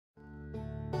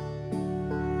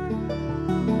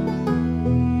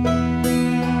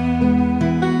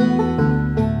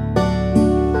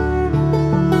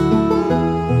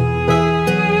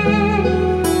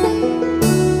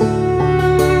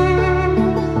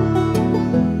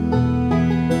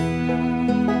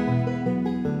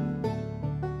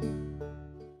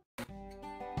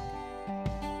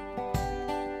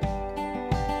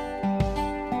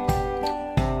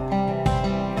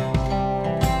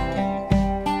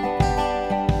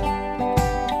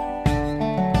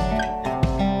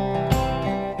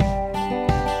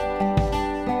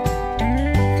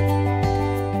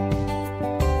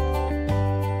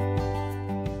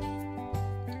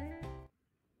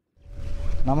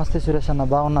నమస్తే సురేష్ అన్న,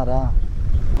 బాగున్నారా?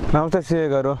 నమస్తే సిఏ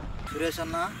గారు. సురేష్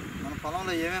అన్న, మన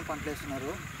పొలంలో ఏమేమి పంటలు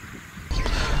వేస్తున్నారు?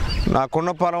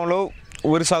 నాకున్న పొలంలో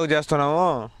వరి సాగు చేస్తున్నాము.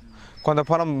 కొంత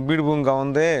పొలం బీడు భూమిగా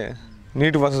ఉంది,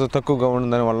 నీటి వసతి తక్కువగా ఉంది.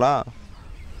 దానివల్ల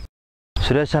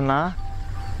సురేష్ అన్న,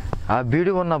 ఆ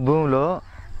బీడు ఉన్న భూమిలో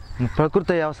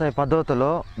ప్రకృతి వ్యవసాయ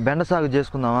పద్ధతిలో బెండ సాగు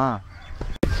చేసుకుందామా?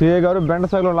 సిఏ గారు, బెండ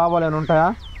సాగులో లాభాలు ఏమైనా ఉంటాయా?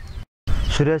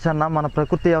 సురేష్ అన్న, మన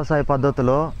ప్రకృతి వ్యవసాయ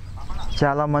పద్ధతిలో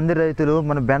చాలామంది రైతులు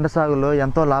మన బెండ సాగులో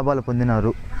ఎంతో లాభాలు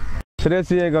పొందినారు. సరే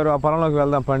సిఏ గారు, ఆ పొలంలోకి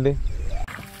వెళ్దాం పండి.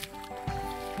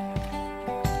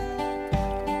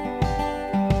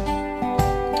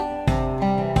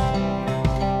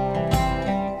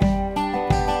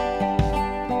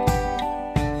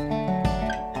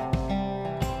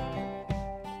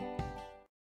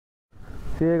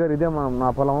 సిఏ గారు, ఇదే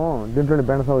నా పొలము. దీంట్లో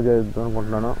బెండ సాగు చేద్దాం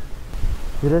అనుకుంటున్నాను.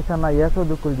 సురేష్ అన్న, ఏసవ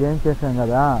దుక్కులు చేయించేసాం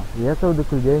కదా. ఏసవ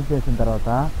దుక్కులు చేయించేసిన తర్వాత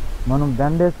మనం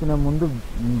బెండ వేసుకునే ముందు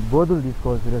బోధులు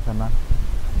తీసుకోవాలి సురేష్ అన్న.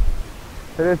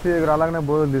 సరే సిఏ గారు, అలాగనే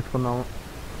బోధులు తీసుకున్నాము.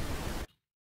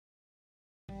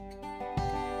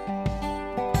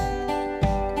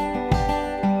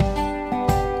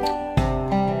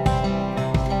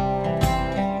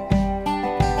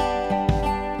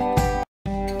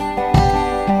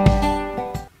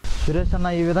 సురేష్ అన్న,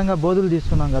 ఈ విధంగా బోధులు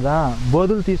తీసుకున్నాం కదా.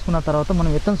 బోధులు తీసుకున్న తర్వాత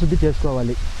మనం విత్తన శుద్ధి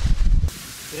చేసుకోవాలి.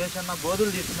 సురేష్ అన్న,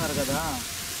 బోధులు తీసుకున్నారు కదా.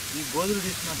 ఈ బోధులు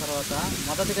తీసుకున్న తర్వాత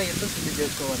మొదటిగా విత్తన శుద్ధి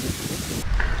చేసుకోవాలి.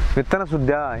 విత్తన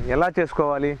శుద్ధి ఎలా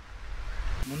చేసుకోవాలి?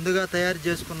 ముందుగా తయారు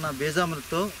చేసుకున్న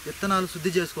బీజామృతితో విత్తనాలు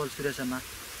శుద్ధి చేసుకోవాలి సురేష్ అన్న.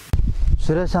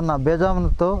 సురేష్ అన్న,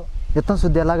 బీజామృతితో విత్తన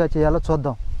శుద్ధి ఎలాగా చేయాలో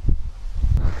చూద్దాం.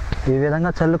 ఈ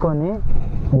విధంగా చల్లుకొని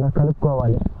ఇలా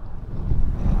కలుపుకోవాలి.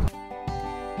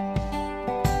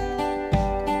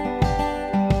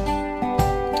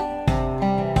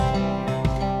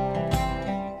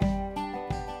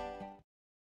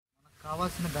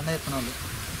 కావాల్సిన బెండ విత్తనాలు.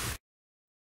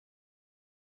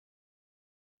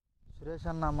 సురేష్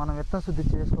అన్న, మనం విత్తన శుద్ధి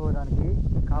చేసుకోవడానికి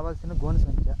కావాల్సిన గోనె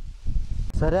సంఖ్య.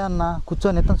 సరే అన్న,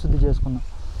 కూర్చొని విత్తన శుద్ధి చేసుకున్నాం.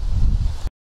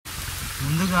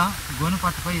 ముందుగా గోనె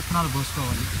పట్టపై విత్తనాలు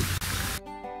పోసుకోవాలి.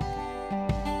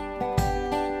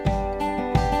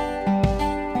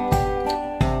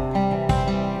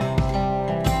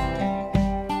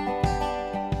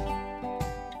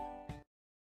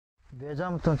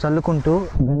 బీజామృతం చల్లుకుంటూ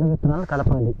బెండ విత్తనాలు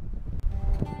కలపాలి.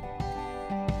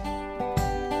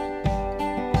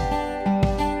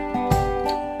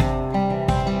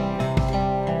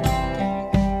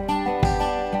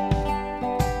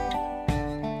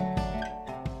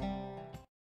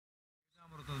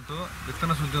 బీజామృతంతో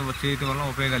విత్తన శుద్ధి చేయటం వల్ల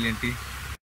ఉపయోగాలు ఏంటి?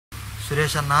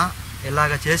 సురేష్ అన్న,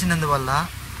 ఇలాగ చేసినందువల్ల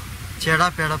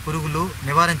చీడపీడ పురుగులు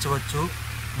నివారించవచ్చు.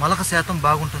 మొలక శాతం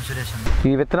బాగుంటుంది సురేష్ అన్న.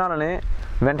 ఈ విత్తనాలని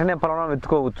వెంటనే పొలంలో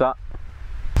విత్తుకోవచ్చా?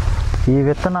 ఈ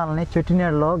విత్తనాలని చెట్టు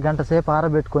నీడలో గంట సేపు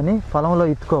ఆరబెట్టుకొని పొలంలో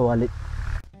ఇత్తుకోవాలి.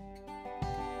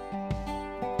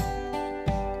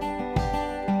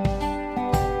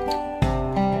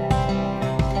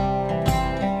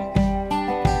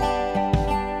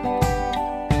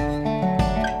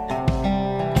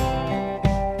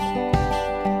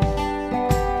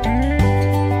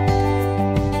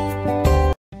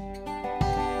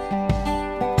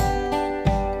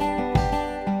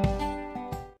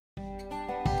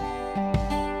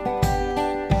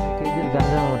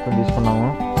 గంజామృతం తీసుకున్నాము,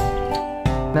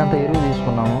 లేదంటే ఎరువు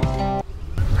తీసుకున్నాము.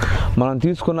 మనం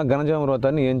తీసుకున్న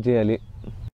ఘనజీవామృతాన్ని ఏం చేయాలి?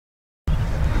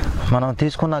 మనం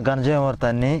తీసుకున్న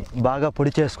ఘనజీవామృతాన్ని బాగా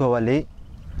పొడి చేసుకోవాలి.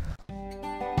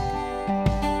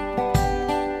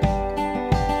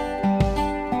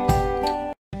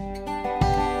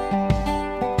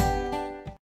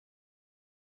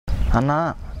 అన్న,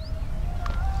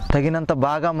 తగినంత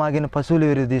బాగా మాగిన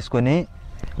పశువుల ఎరువు తీసుకొని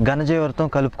ఘనజీవామృతం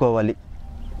కలుపుకోవాలి.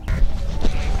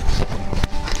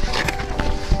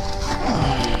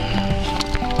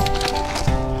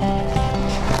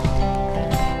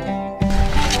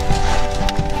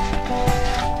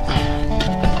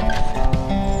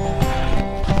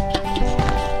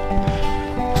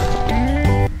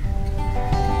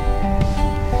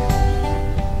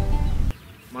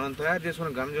 మనం తయారు చేసుకున్న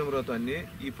ఘనజీవామృతాన్ని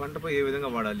ఈ పంటపై ఏ విధంగా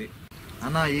వాడాలి?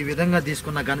 అన్న, ఈ విధంగా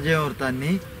తీసుకున్న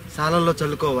ఘనజీవామృతాన్ని సాలల్లో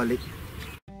చల్లుకోవాలి.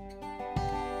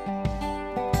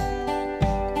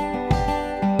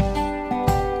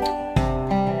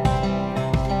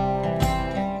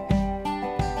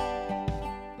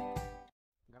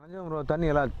 ఘనజీవామృతాన్ని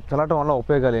ఇలా చల్లటం వల్ల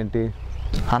ఉపయోగాలు ఏంటి?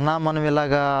 అన్న, మనం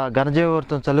ఇలాగా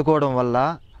ఘనజీవామృతం చల్లుకోవడం వల్ల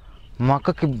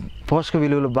మొక్కకి పోషక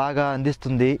విలువలు బాగా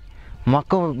అందిస్తుంది.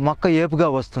 మొక్క ఏపుగా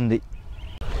వస్తుంది.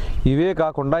 ఇవే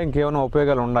కాకుండా ఇంకేమైనా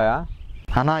ఉపయోగాలు ఉన్నాయా?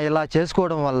 అన్న, ఇలా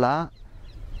చేసుకోవడం వల్ల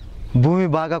భూమి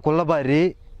బాగా కుళ్ళబారి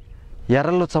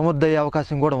ఎర్రలు సముద్దయ్యే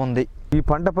అవకాశం కూడా ఉంది. ఈ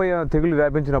పంటపై తెగులు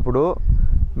వ్యాపించినప్పుడు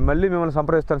మళ్ళీ మిమ్మల్ని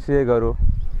సంప్రదిస్తాను సిఐ గారు.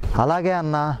 అలాగే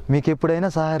అన్న, మీకు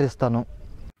ఎప్పుడైనా సహకరిస్తాను.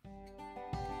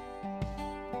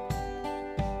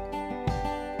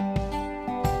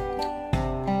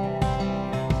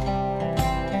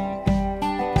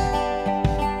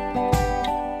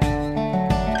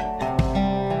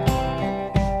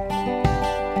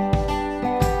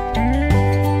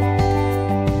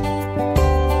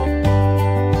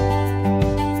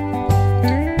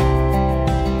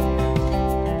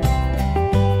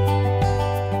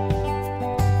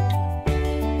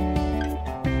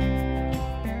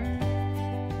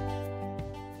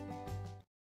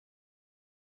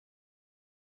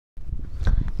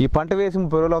 ఈ పంట వేసి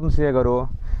 30 రోజులు అవుతుంది సిఐ గారు.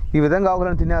 ఈ విధంగా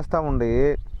ఆకులను తినేస్తూ ఉండి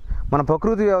మన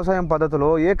ప్రకృతి వ్యవసాయం పద్ధతిలో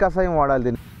ఏ కషాయం వాడాలి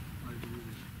దీన్ని?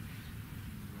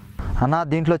 అన్న,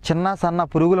 దీంట్లో చిన్న సన్న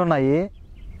పురుగులు ఉన్నాయి.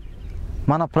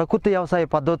 మన ప్రకృతి వ్యవసాయ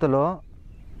పద్ధతిలో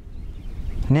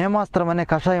నేమాస్త్రం అనే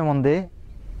కషాయం ఉంది.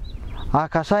 ఆ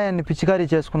కషాయాన్ని పిచికారీ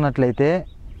చేసుకున్నట్లయితే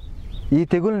ఈ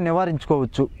తెగులు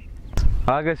నివారించుకోవచ్చు.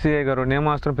 అలాగే సిఐ గారు,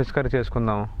 నేమాస్త్రం పిచికారీ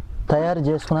చేసుకుందాం. తయారు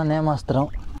చేసుకున్న నేమాస్త్రం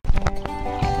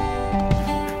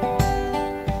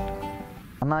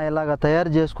అన్న, ఇలాగ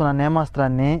తయారు చేసుకున్న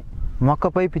నేమాస్త్రాన్ని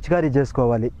మొక్కపై పిచికారీ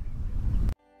చేసుకోవాలి.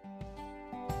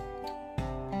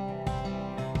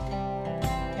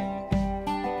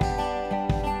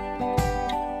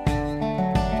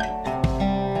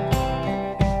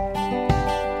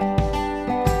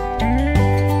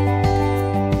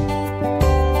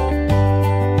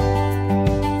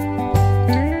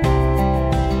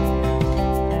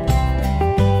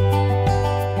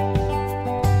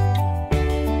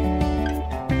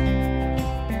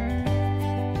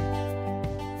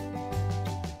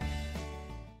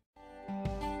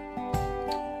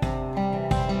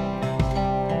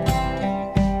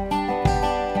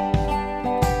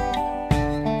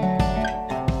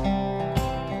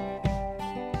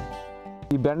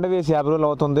 ఈ బెండ వేసి 50 రోజులు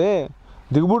అవుతుంది.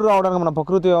 దిగుబడి రావడానికి మన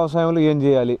ప్రకృతి వ్యవసాయంలో ఏం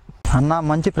చేయాలి? అన్న,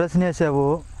 మంచి ప్రశ్న వేసావు.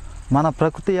 మన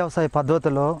ప్రకృతి వ్యవసాయ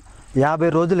పద్ధతిలో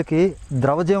 50 రోజులకి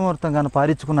ద్రవజీవామృతం కానీ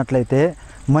పారించుకున్నట్లయితే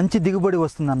మంచి దిగుబడి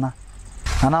వస్తుందన్న.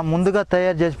 ముందుగా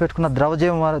తయారు చేసి పెట్టుకున్న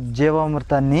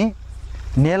జీవామృతాన్ని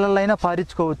నీళ్ళైనా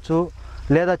పారించుకోవచ్చు,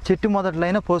 లేదా చెట్టు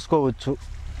మొదట్లైనా పోసుకోవచ్చు.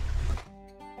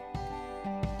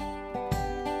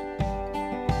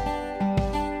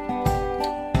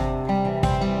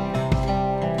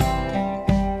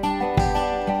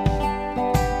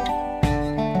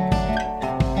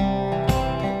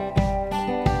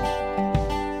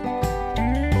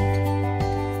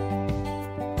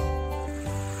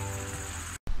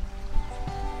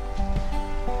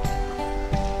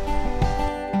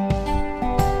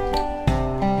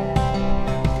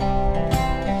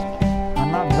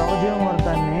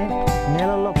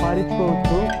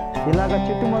 ఇలాగ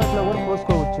చెట్టు మొదట్లో కూడా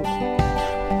పోసుకోవచ్చు.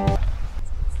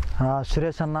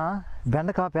 సురేష్ అన్న, బెండ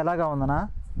కాపు ఎలాగా ఉందన్నా?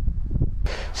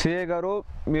 సిఐ గారు,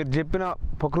 మీరు చెప్పిన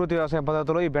ప్రకృతి వ్యవసాయ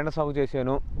పద్ధతిలో ఈ బెండ సాగు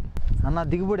చేశాను అన్న.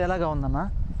 దిగుబడి ఎలాగా ఉందన్నా?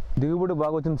 దిగుబడి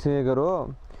బాగా వచ్చింది సిఐ గారు.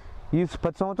 ఈ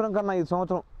ప్రతి సంవత్సరం కన్నా ఈ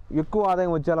సంవత్సరం ఎక్కువ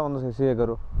ఆదాయం వచ్చేలా ఉంది సిఐ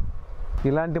గారు.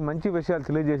 ఇలాంటి మంచి విషయాలు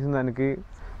తెలియజేసిన దానికి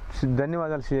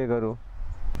ధన్యవాదాలు సిఐ గారు.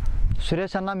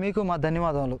 సురేష్ అన్న, మీకు మా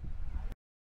ధన్యవాదాలు.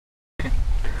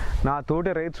 నా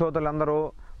తోటి రైతు సోదరులందరూ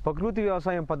ప్రకృతి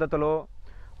వ్యవసాయం పద్ధతిలో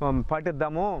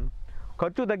పాటిద్దాము,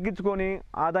 ఖర్చు తగ్గించుకొని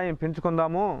ఆదాయం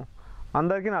పెంచుకుందాము.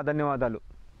 అందరికీ నా ధన్యవాదాలు.